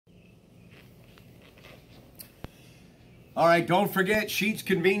All right, don't forget Sheetz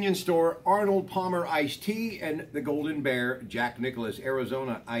Convenience Store, Arnold Palmer Iced Tea, and the Golden Bear, Jack Nicklaus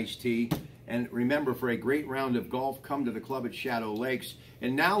Arizona Iced Tea. And remember, for a great round of golf, come to the club at Shadow Lakes.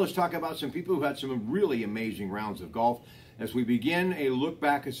 And now let's talk about some people who had some really amazing rounds of golf as we begin a look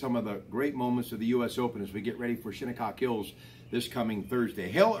back at some of the great moments of the U.S. Open as we get ready for Shinnecock Hills this coming Thursday.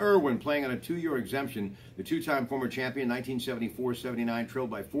 Hale Irwin playing on a 2-year exemption, the two-time former champion, 1974-79, trailed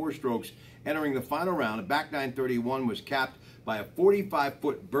by 4 strokes, entering the final round. A back 931 was capped by a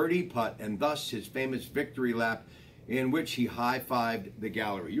 45-foot birdie putt, and thus his famous victory lap in which he high-fived the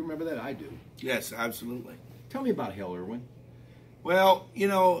gallery. You remember that? I do. Yes, absolutely. Tell me about Hale Irwin. Well, you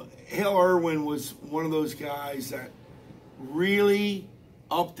know, Hale Irwin was one of those guys that really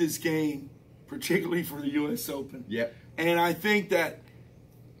upped his game, particularly for the U.S. Open. Yep. And I think that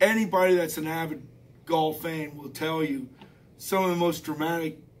anybody that's an avid golf fan will tell you some of the most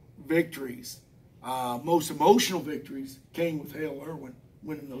dramatic victories, most emotional victories came with Hale Irwin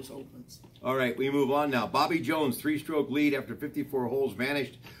winning those Opens. All right, we move on now. Bobby Jones, 3-stroke lead after 54 holes,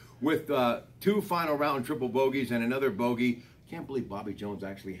 vanished with 2 final round triple bogeys and another bogey. Can't believe Bobby Jones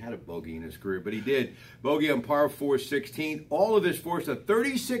actually had a bogey in his career, but he did. Bogey on par 4 16. All of this forced a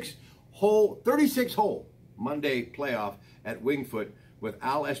 36 hole Monday playoff at Wingfoot with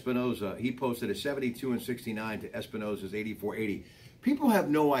Al Espinoza. He posted a 72 and 69 to Espinoza's 84-80. People have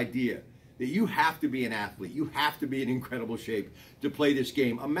no idea that you have to be an athlete. You have to be in incredible shape to play this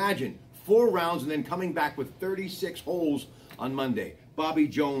game. Imagine 4 rounds and then coming back with 36 holes on Monday. Bobby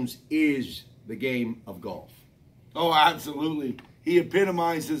Jones is the game of golf. Oh, absolutely. He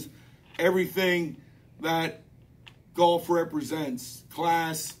epitomizes everything that golf represents.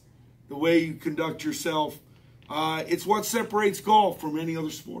 Class, the way you conduct yourself. It's what separates golf from any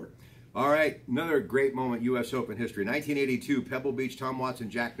other sport. All right, another great moment, U.S. Open history. 1982, Pebble Beach, Tom Watson,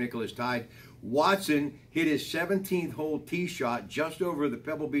 Jack Nicklaus tied. Watson hit his 17th hole tee shot just over the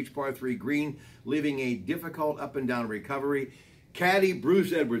Pebble Beach par 3 green, leaving a difficult up and down recovery. Caddy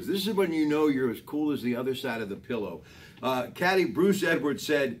Bruce Edwards, this is when you know you're as cool as the other side of the pillow. Caddy Bruce Edwards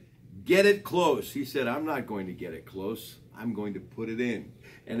said, "Get it close." He said, "I'm not going to get it close. I'm going to put it in."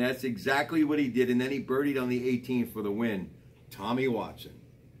 And that's exactly what he did. And then he birdied on the 18th for the win. Tommy Watson.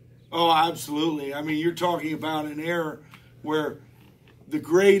 Oh, absolutely. I mean, you're talking about an era where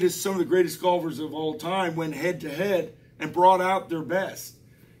some of the greatest golfers of all time went head-to-head and brought out their best.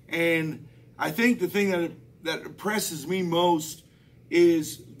 And I think the thing that impresses me most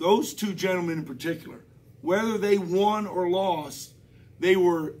is those 2 gentlemen in particular. Whether they won or lost, they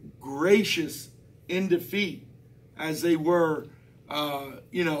were gracious in defeat as they were,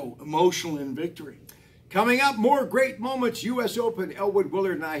 emotional in victory. Coming up, more great moments. U.S. Open. Elwood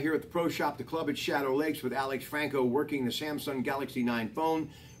Willard and I here at the Pro Shop, the club at Shadow Lakes with Alex Franco working the Samsung Galaxy 9 phone.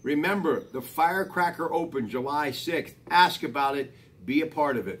 Remember, the Firecracker Open, July 6th. Ask about it. Be a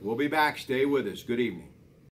part of it. We'll be back. Stay with us. Good evening.